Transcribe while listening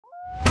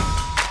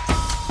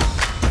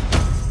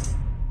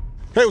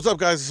Hey, what's up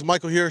guys? This is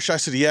Michael here, Shy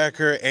City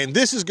Yacker, and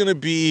this is gonna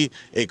be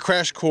a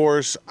crash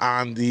course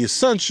on the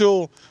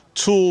essential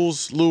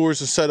tools, lures,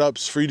 and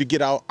setups for you to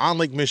get out on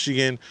Lake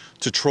Michigan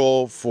to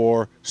troll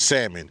for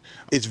salmon.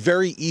 It's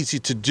very easy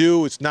to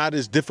do. It's not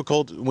as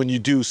difficult when you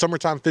do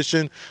summertime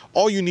fishing.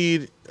 All you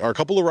need are a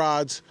couple of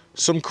rods,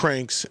 some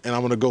cranks, and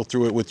I'm gonna go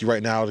through it with you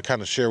right now to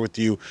kind of share with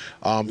you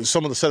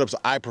some of the setups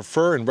I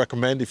prefer and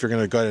recommend if you're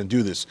gonna go ahead and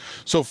do this.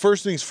 So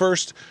first things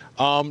first,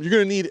 you're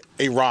gonna need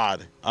a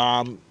rod.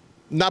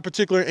 Not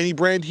particular any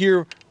brand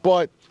here,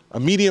 but a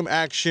medium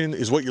action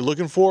is what you're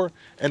looking for.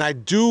 And I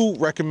do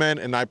recommend,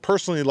 and I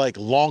personally like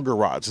longer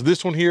rods.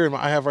 This one here,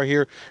 I have right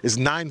here, is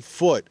 9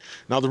 foot.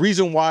 Now the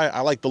reason why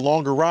I like the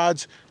longer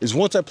rods is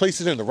once I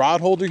place it in the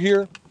rod holder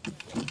here,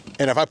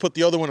 and if I put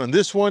the other one on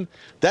this one,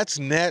 that's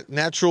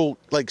natural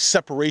like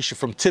separation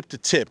from tip to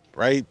tip,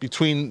 right?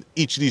 Between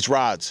each of these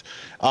rods.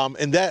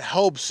 And that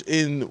helps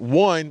in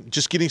one,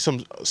 just getting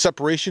some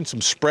separation, some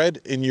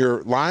spread in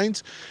your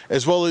lines,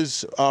 as well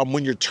as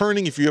when you're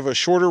turning, if you have a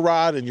shorter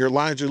rod and your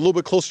lines are a little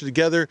bit closer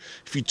together,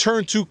 if you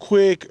turn too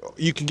quick,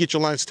 you can get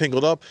your lines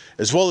tangled up,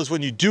 as well as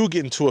when you do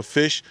get into a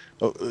fish,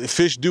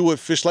 fish do what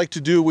fish like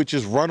to do, which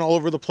is run all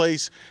over the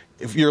place.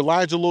 If your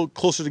lines are a little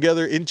closer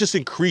together, it just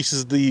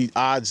increases the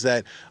odds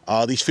that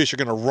these fish are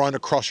gonna run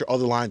across your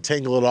other line,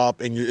 tangle it up,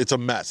 and it's a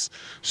mess.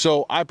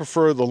 So I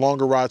prefer the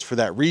longer rods for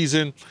that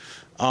reason.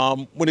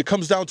 When it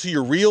comes down to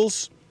your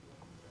reels,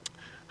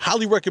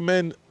 highly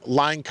recommend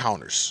line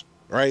counters.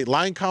 Right?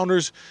 Line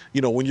counters,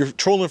 you know, when you're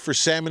trolling for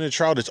salmon and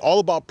trout, it's all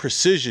about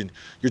precision.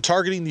 You're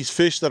targeting these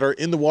fish that are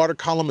in the water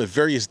column at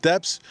various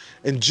depths.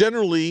 And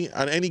generally,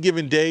 on any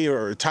given day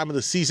or time of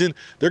the season,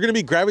 they're going to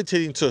be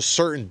gravitating to a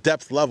certain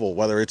depth level,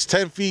 whether it's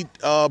 10 feet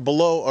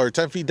below or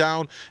 10 feet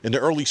down in the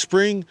early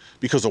spring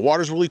because the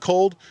water's really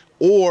cold,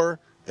 or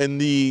in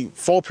the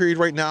fall period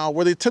right now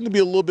where they tend to be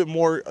a little bit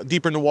more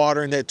deeper in the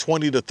water in that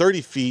 20 to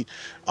 30 feet.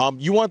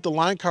 You want the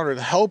line counter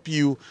to help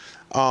you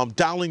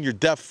dialing your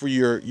depth for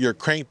your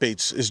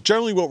crankbaits is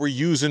generally what we're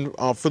using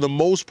for the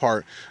most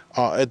part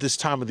at this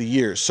time of the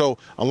year. So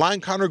a line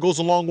counter goes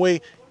a long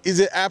way. Is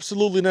it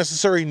absolutely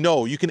necessary?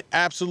 No. You can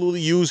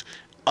absolutely use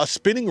a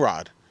spinning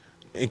rod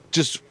and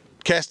just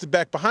cast it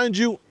back behind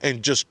you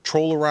and just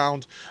troll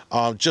around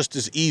just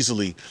as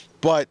easily.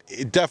 But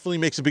it definitely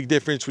makes a big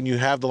difference when you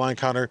have the line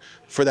counter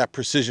for that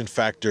precision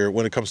factor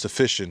when it comes to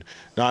fishing.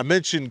 Now, I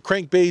mentioned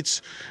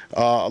crankbaits.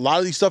 A lot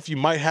of these stuff you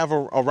might have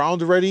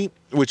around already,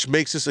 which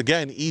makes this,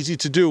 again, easy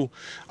to do.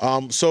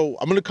 So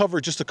I'm going to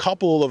cover just a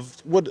couple of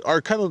what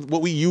are kind of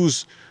what we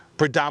use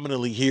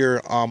predominantly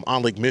here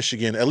on Lake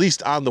Michigan, at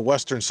least on the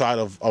western side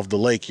of the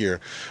lake here.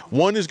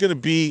 One is going to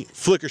be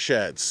flicker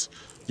shads.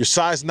 Your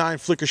size 9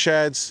 flicker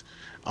shads.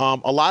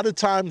 A lot of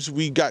times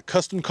we got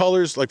custom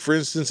colors, like for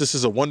instance, this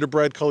is a Wonder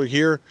Bread color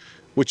here,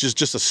 which is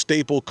just a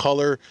staple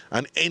color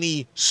on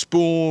any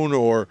spoon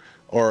or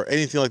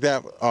anything like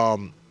that.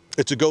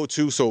 It's a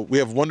go-to. So we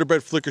have Wonder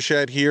Bread flicker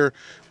shad here.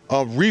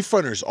 Reef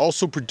runners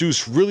also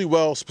produce really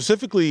well,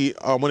 specifically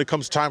when it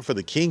comes time for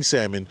the king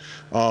salmon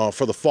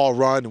for the fall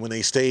run when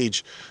they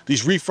stage.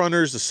 These reef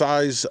runners, the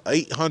size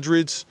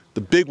 800s,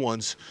 the big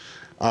ones,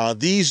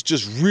 these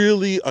just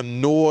really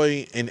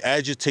annoy and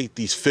agitate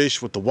these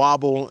fish with the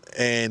wobble,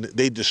 and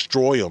they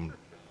destroy them.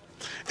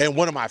 And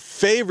one of my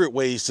favorite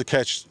ways to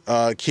catch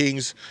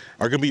kings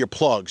are gonna be your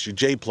plugs, your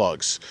J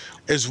plugs,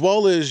 as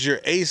well as your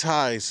ace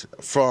highs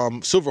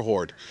from Silver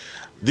Horde.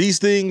 These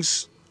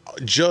things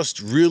just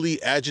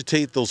really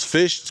agitate those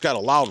fish. It's got a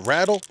loud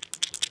rattle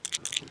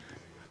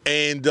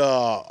and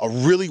a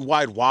really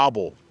wide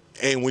wobble.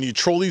 And when you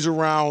troll these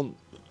around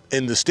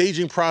in the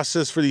staging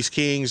process for these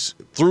kings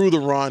through the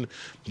run,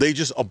 they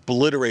just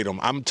obliterate them.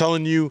 I'm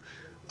telling you,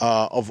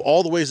 of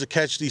all the ways to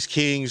catch these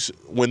kings,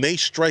 when they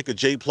strike a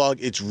J plug,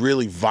 it's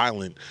really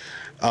violent.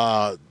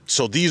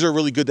 So these are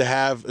really good to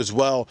have as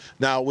well.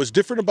 Now, what's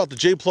different about the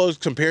J plugs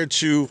compared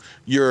to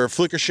your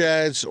flicker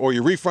shads or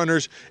your reef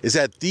runners is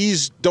that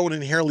these don't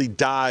inherently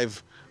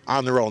dive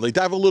on their own. They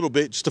dive a little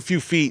bit, just a few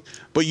feet,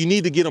 but you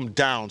need to get them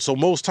down. So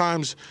most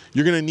times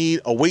you're gonna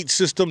need a weight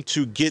system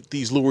to get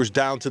these lures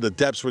down to the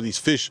depths where these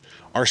fish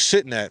are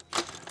sitting at.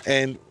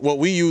 And what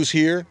we use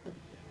here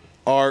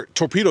are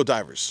torpedo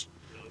divers.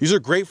 These are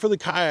great for the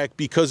kayak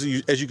because,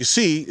 as you can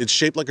see, it's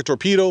shaped like a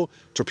torpedo.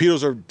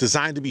 Torpedoes are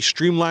designed to be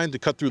streamlined to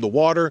cut through the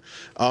water.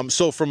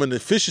 So from an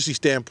efficiency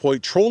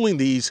standpoint, trolling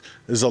these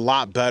is a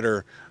lot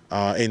better.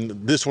 And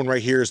this one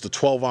right here is the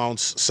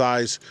 12-ounce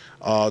size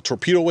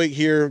torpedo weight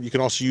here. You can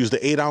also use the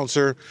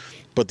 8-ouncer,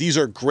 but these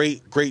are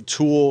great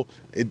tool.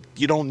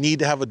 You don't need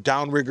to have a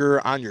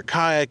downrigger on your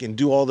kayak and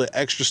do all the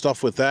extra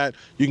stuff with that.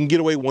 You can get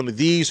away with one of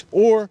these,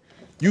 or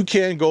you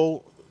can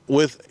go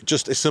with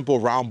just a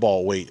simple round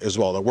ball weight as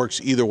well. That works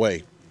either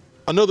way.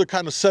 Another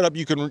kind of setup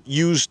you can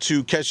use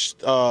to catch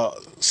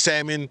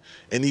salmon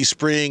in the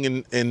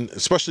spring and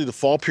especially the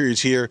fall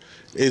periods here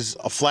is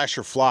a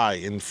flasher fly.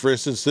 And for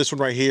instance, this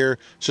one right here,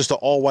 it's just an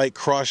all-white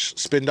crush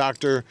spin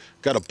doctor,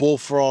 got a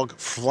bullfrog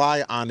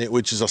fly on it,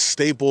 which is a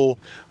staple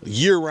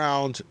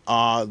year-round.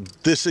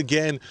 This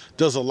again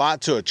does a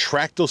lot to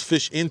attract those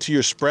fish into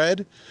your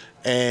spread,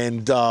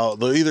 and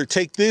they'll either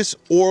take this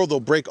or they'll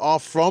break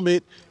off from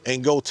it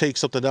and go take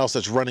something else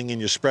that's running in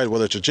your spread,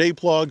 whether it's a J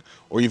plug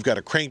or you've got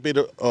a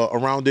crankbait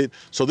around it.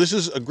 So this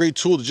is a great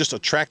tool to just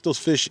attract those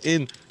fish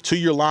in to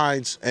your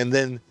lines, and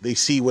then they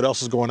see what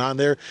else is going on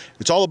there.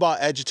 It's all about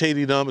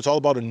agitating them. It's all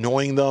about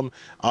annoying them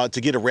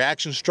to get a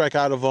reaction strike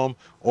out of them,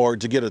 or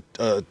to get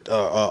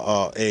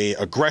a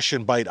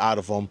aggression bite out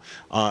of them,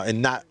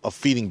 and not a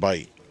feeding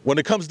bite. When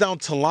it comes down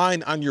to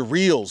line on your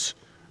reels,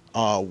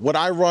 what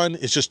I run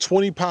is just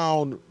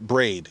 20-pound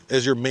braid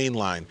as your main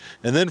line.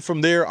 And then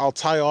from there, I'll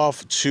tie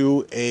off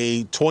to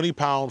a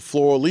 20-pound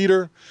fluoro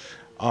leader.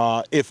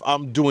 If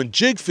I'm doing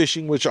jig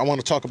fishing, which I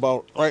want to talk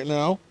about right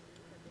now,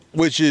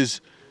 which is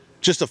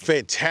just a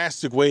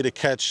fantastic way to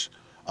catch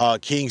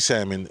king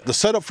salmon. The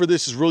setup for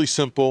this is really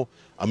simple.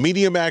 A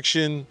medium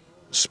action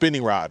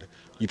spinning rod.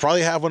 You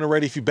probably have one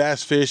already if you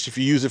bass fish, if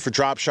you use it for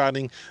drop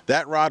shotting.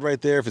 That rod right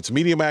there, if it's a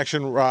medium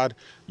action rod,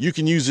 you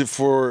can use it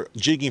for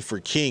jigging for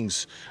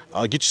kings.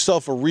 Get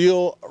yourself a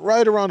reel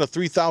right around a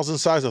 3,000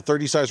 size, a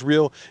 30 size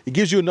reel. It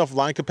gives you enough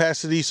line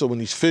capacity, so when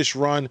these fish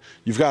run,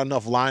 you've got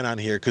enough line on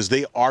here, because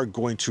they are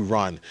going to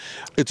run.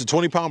 It's a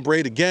 20-pound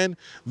braid again.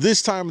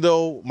 This time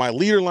though, my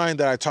leader line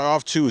that I tie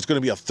off to is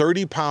gonna be a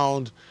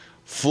 30-pound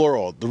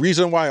fluoro. The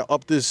reason why I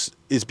up this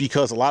is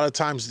because a lot of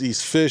times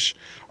these fish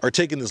are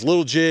taking this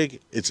little jig,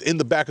 it's in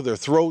the back of their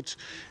throat,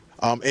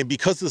 and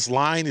because this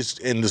line is,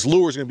 and this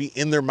lure is going to be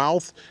in their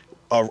mouth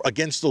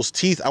against those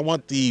teeth, I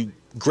want the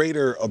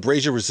greater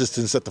abrasion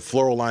resistance that the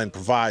fluoro line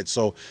provides.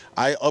 So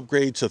I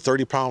upgrade to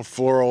 30-pound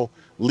fluoro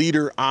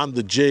leader on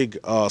the jig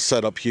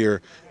setup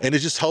here, and it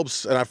just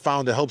helps, and I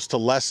found it helps to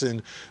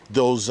lessen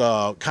those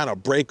kind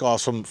of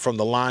break-offs from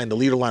the line, the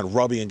leader line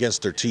rubbing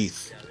against their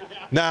teeth.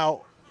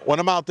 Now, when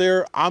I'm out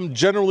there, I'm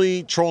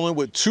generally trolling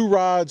with 2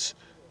 rods.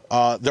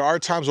 There are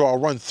times where I'll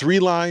run 3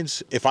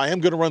 lines. If I am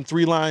going to run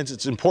 3 lines,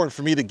 it's important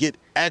for me to get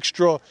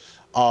extra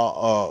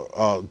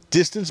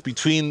distance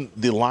between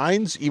the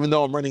lines, even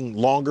though I'm running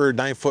longer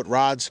 9-foot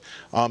rods.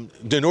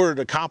 In order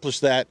to accomplish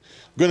that,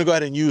 I'm going to go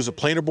ahead and use a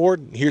planer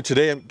board. Here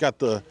today, I've got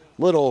the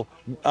little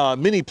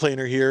mini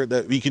planer here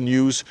that we can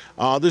use.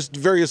 There's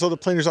various other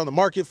planers on the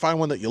market. Find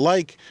one that you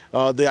like.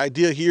 The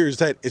idea here is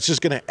that it's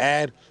just going to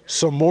add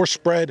some more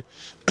spread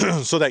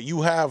so that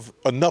you have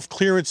enough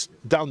clearance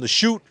down the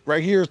chute.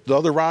 Right here, the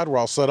other rod where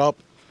I'll set up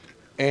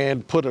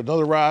and put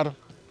another rod,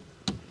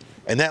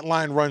 and that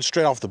line runs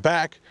straight off the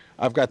back.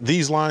 I've got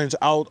these lines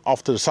out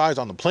off to the sides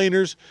on the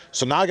planers.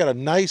 So now I got a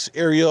nice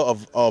area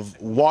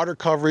of water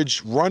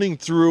coverage running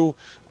through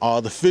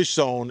the fish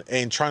zone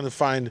and trying to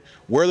find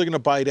where they're gonna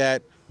bite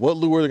at, what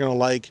lure they're gonna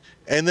like,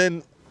 and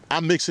then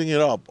I'm mixing it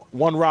up.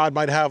 One rod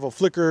might have a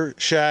flicker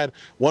shad,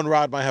 one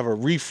rod might have a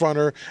reef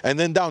runner, and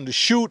then down the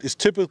chute is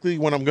typically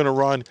when I'm gonna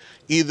run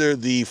either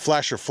the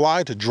flasher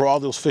fly to draw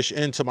those fish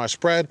into my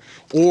spread,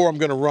 or I'm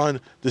gonna run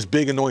this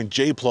big annoying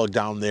J plug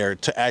down there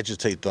to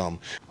agitate them.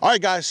 All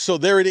right guys, so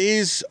there it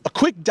is. A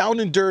quick down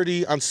and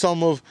dirty on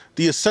some of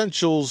the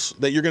essentials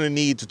that you're gonna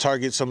need to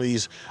target some of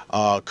these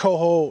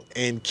coho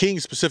and king,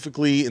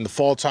 specifically in the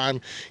fall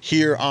time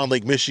here on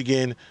Lake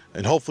Michigan.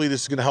 And hopefully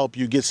this is gonna help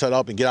you get set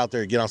up and get out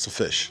there and get on some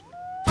fish.